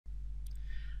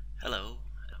Hello,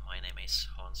 my name is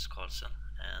Hans Karlsson,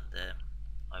 and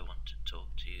I want to talk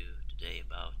to you today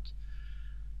about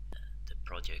the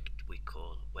project we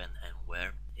call When and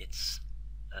Where. It's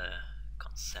a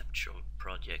conceptual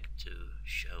project to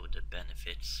show the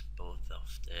benefits both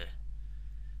of the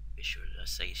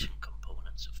visualization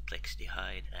components of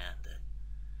Plexity-Hide and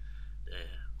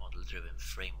the model-driven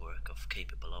framework of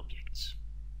capable objects.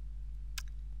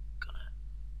 Gonna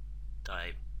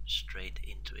dive straight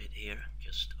into it here,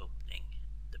 just opening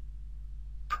the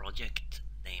project,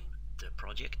 name the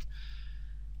project,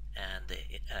 and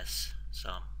it has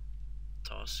some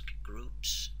task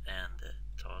groups and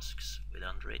tasks with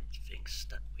under it, things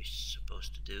that we're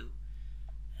supposed to do,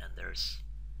 and there's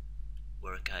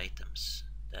work items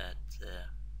that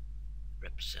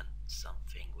represent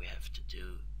something we have to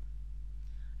do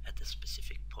at a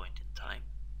specific point in time.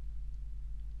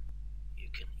 You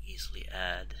can easily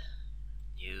add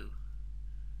new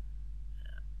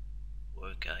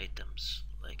work items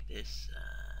like this,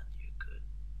 and you could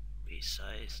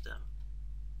resize them.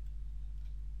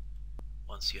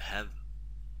 Once you have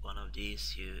one of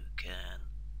these, you can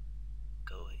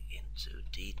go into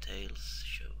details,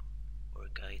 show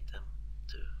work item,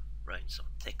 to write some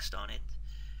text on it.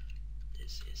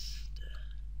 This is the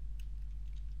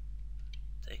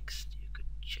text. You could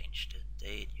change the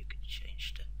date, you could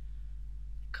change the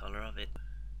color of it.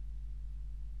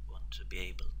 Want to be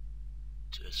able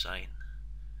to assign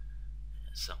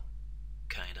some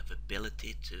kind of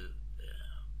ability to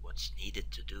what's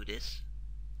needed to do this,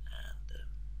 and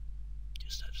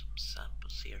just have some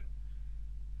samples here.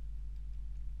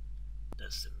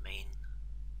 That's the main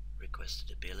requested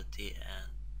ability,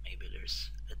 and maybe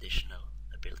there's additional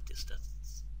abilities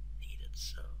that's needed,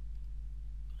 so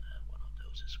one of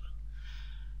those as well.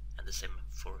 And the same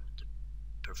for the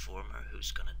performer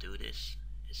who's gonna do this.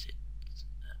 Is it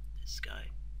this guy?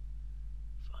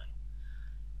 Fine.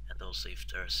 And also, if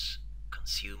there's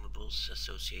consumables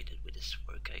associated with this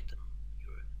work item,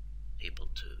 you're able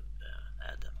to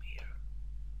add them here.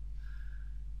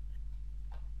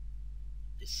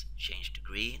 This changed to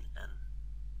green, and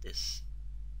this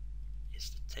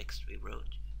is the text we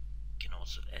wrote. You can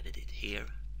also edit it here.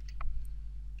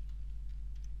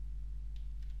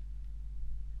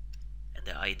 And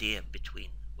the idea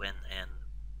between When and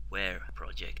Where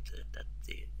project, that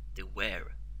the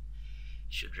where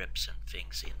should represent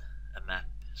things in a map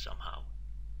somehow.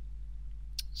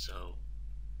 So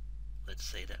let's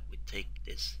say that we take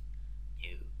this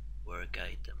new work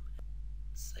item and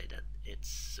say that it's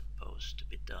supposed to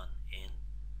be done in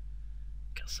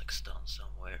Kazakhstan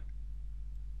somewhere.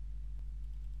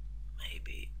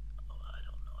 Maybe, I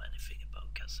don't know anything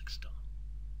about Kazakhstan.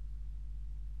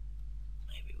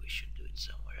 Maybe we should do it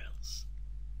somewhere else.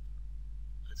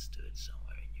 Let's do it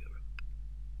somewhere in Europe.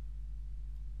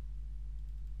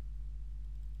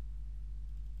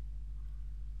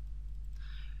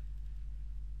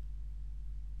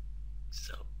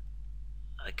 So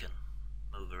I can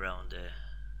move around the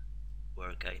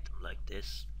work item like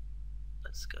this.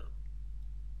 Let's go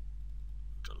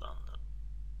to London.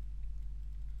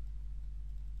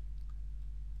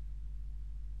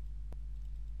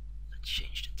 Let's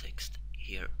change the text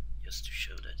here just to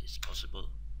show that it's possible.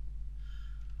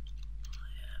 I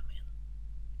am in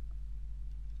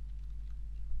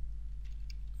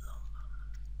London.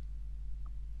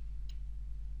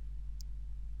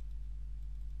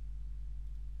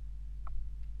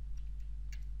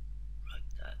 Like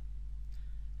that.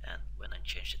 And when I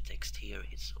change the text here,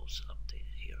 it's also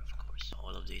updated here, of course.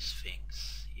 All of these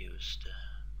things use the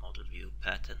model view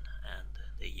pattern, and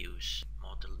they use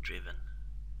model-driven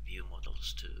view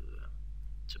models to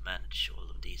manage all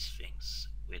of these things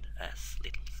with as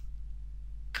little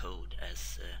code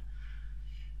as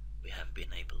we have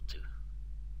been able to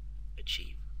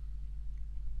achieve.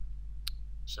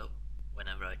 So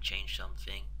whenever I change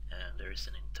something, there is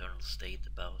an internal state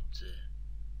about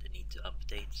the need to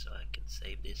update, so I can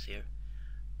save this here.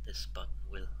 This button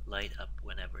will light up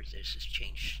whenever there's a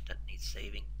change that needs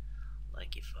saving,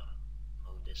 like if I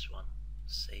move this one,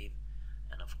 save,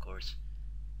 and of course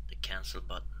the cancel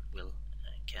button will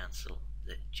cancel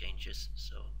the changes.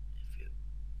 So if you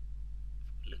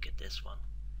look at this one,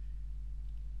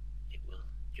 it will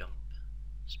jump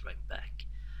straight back.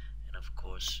 And of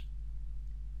course,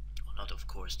 well, not of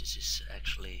course, this is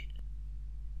actually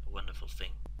a wonderful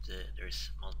thing.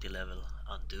 There's multi-level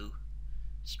undo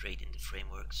straight in the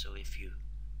framework, so if you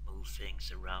move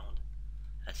things around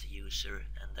as a user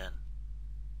and then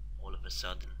all of a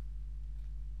sudden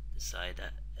decide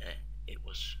that it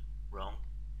was wrong,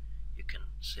 you can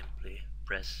simply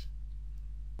press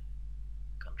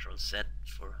Ctrl Z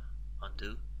for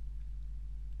undo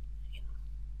in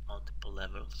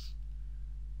levels,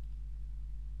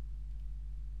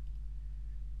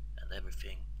 and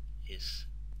everything is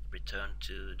returned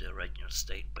to the original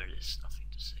state where there's nothing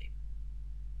to save.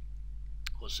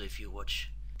 Also, if you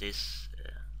watch this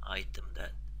item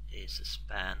that is a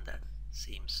span that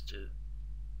seems to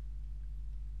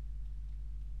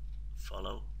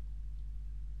follow,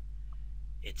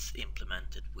 it's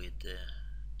implemented with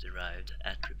derived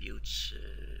attributes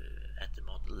at the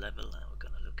model level, and we're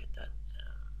going to look at that.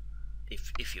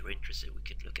 If you're interested, we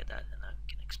could look at that and I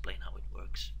can explain how it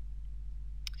works.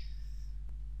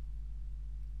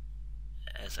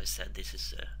 As I said, this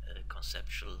is a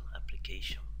conceptual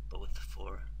application both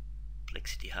for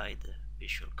complexity hide, the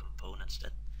visual components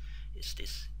that is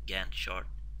this Gantt chart,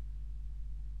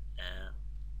 and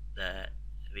that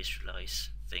visualize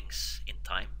things in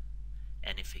time,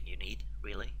 anything you need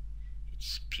really.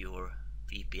 It's pure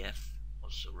VPF,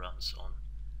 also runs on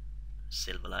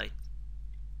Silverlight.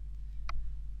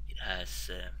 It has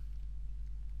the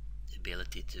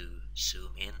ability to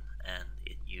zoom in, and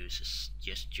it uses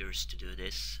gestures to do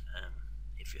this.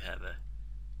 If you have a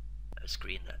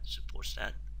screen that supports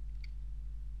that.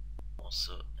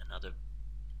 Also, another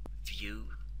view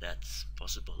that's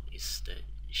possible is the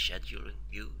scheduling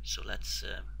view. So let's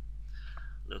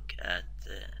look at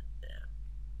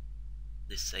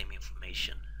the same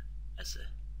information as a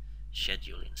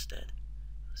schedule instead.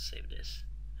 Let's save this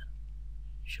and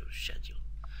show schedule.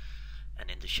 And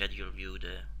in the schedule view,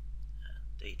 the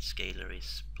date scaler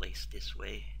is placed this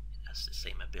way. It has the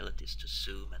same abilities to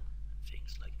zoom and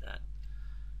things like that.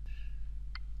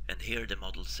 And here the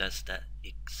model says that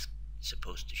it's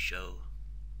supposed to show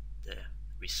the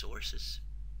resources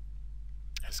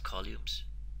as columns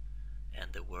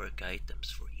and the work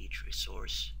items for each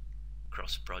resource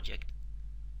cross project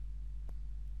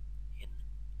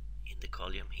in the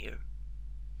column here,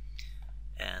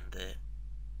 and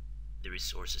the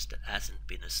resources that hasn't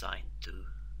been assigned to,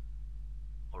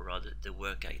 or rather the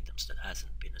work items that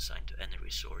hasn't been assigned to any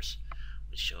resource,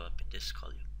 will show up in this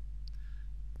column.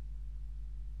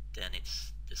 Then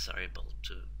it's desirable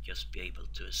to just be able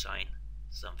to assign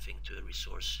something to a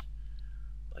resource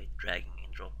by dragging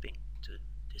and dropping to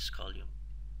this column.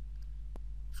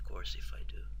 Of course, if I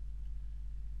do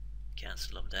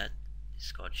cancel of that,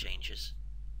 discard changes,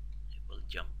 it will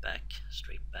jump back,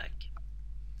 straight back.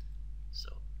 So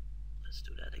let's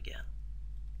do that again.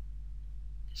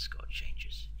 Discard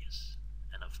changes, yes.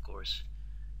 And of course,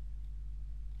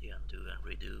 the undo and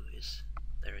redo is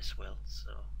there as well.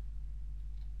 So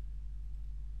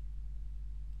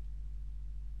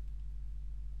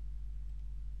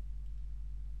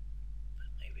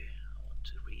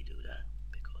to redo that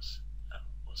because that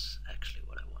was actually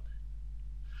what I wanted.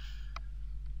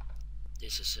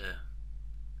 This is a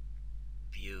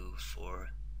view for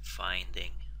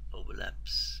finding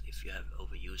overlaps. If you have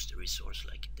overused a resource,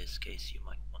 like in this case, you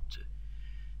might want to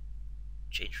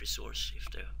change resource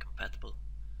if they're compatible.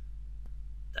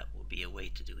 That will be a way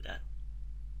to do that.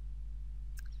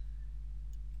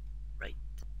 Right,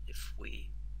 if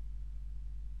we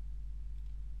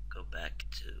go back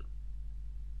to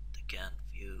Gantt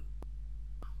view,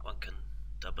 one can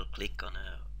double click on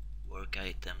a work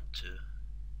item to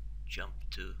jump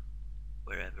to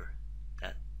wherever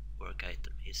that work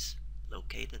item is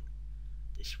located.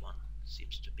 This one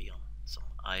seems to be on some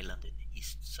island in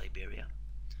East Siberia,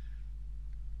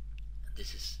 and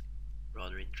this is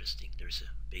rather interesting. There's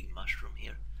a big mushroom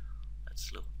here.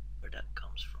 Let's look where that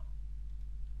comes from.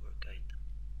 Work item,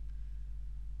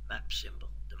 map symbol,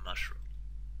 the mushroom.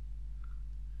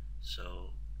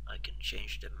 So I can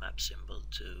change the map symbol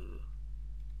to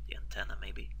the antenna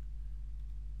maybe,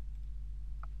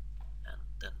 and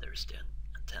then there's the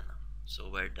antenna. So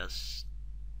where does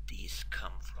these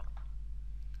come from?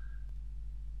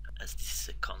 As this is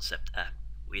a concept app,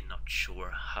 we're not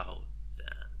sure how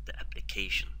the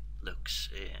application looks.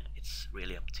 It's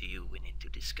really up to you. We need to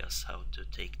discuss how to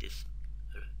take this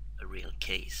a real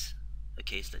case, a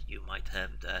case that you might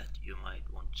have, that you might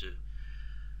want to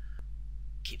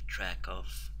keep track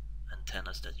of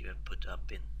antennas that you have put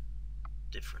up in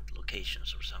different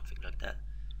locations or something like that.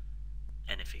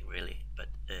 Anything really, but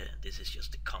this is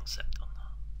just a concept on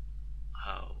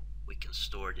how we can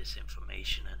store this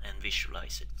information and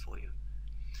visualize it for you.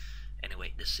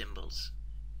 Anyway, the symbols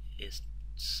is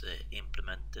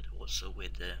implemented also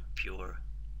with the pure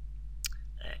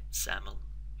SAML,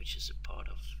 which is a part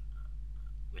of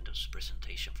Windows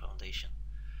Presentation Foundation.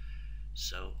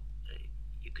 So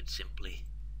you could simply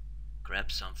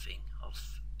grab something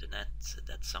of the net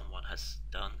that someone has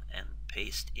done and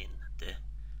paste in the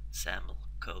SAML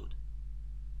code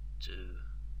to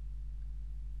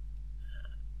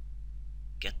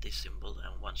get this symbol,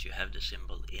 and once you have the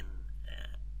symbol in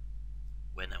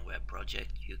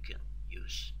WhenAndWhereProject, you can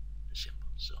use the symbol.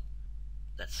 So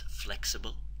that's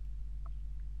flexible.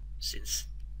 Since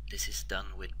this is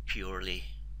done with purely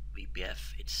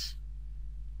VBF, it's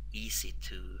easy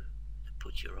to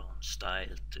put your own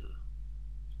style to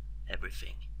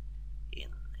everything in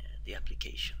the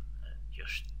application.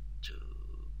 Just to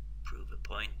prove a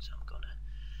point, I'm gonna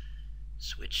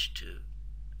switch to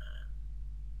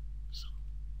some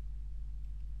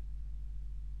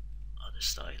other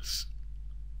styles.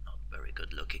 Not very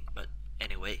good looking, but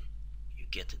anyway, you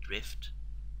get the drift.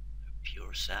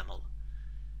 Pure SAML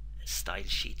style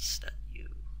sheets that you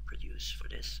produce for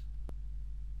this.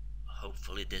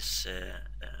 Hopefully this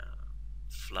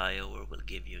flyover will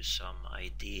give you some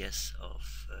ideas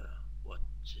of what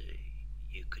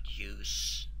you could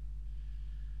use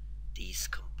these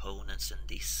components and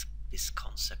this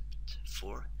concept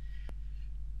for.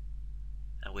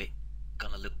 And we're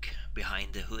gonna look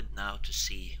behind the hood now to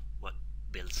see what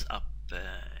builds up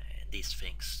these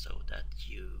things, so that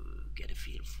you get a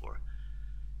feel for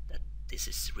that this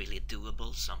is really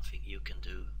doable, something you can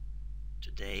do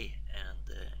today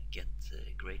and get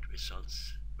great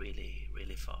results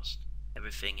really fast.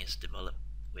 Everything is developed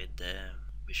with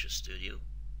Visual Studio.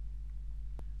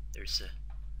 There's a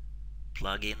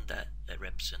plugin that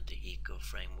represents the Eco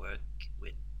framework,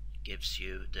 which gives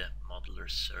you the modular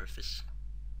surface,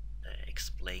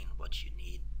 explain what you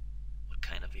need, what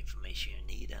kind of information you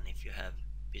need, and if you have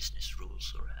business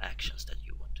rules or actions that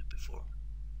you want to perform.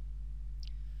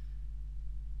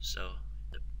 So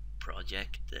the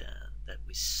project that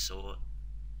we saw,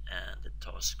 and the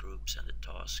task groups and the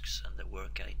tasks and the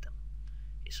work item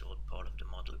is all part of the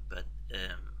model, but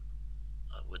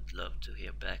I would love to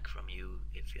hear back from you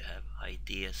if you have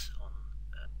ideas on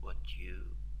what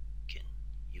you can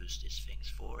use these things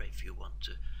for. If you want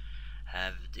to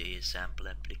have the sample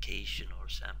application or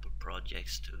sample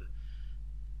projects to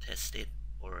test it,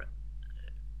 or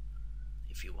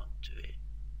if you want to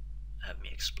have me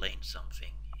explain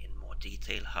something in more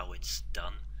detail how it's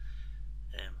done,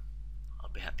 I'll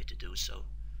be happy to do so.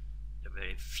 There are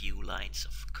very few lines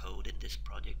of code in this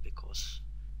project because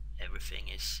everything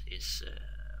is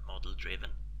model driven.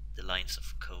 The lines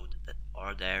of code that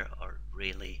are there are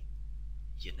really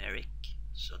generic,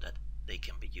 so that they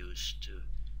can be used to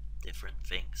different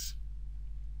things,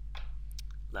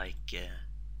 like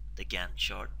the Gantt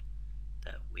chart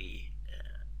that we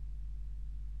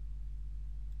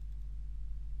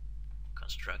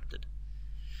constructed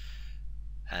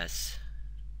has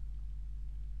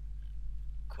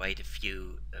quite a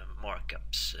few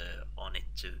markups on it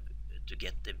to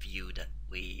get the view that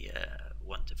we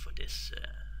wanted for this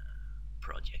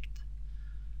project.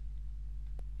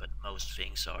 But most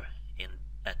things are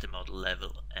at the model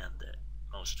level, and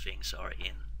most things are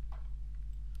in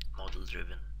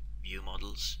model-driven view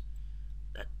models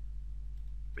that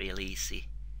really easy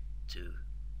to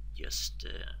just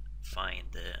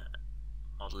find the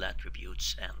model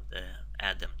attributes and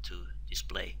add them to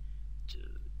display to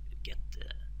get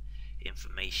the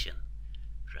information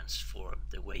transformed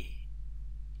the way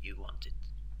you want it.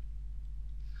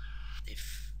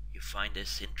 If you find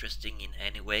this interesting in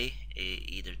any way,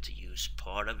 either to use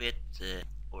part of it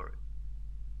or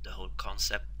the whole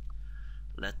concept,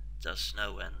 let us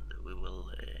know and we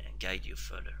will guide you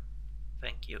further.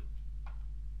 Thank you.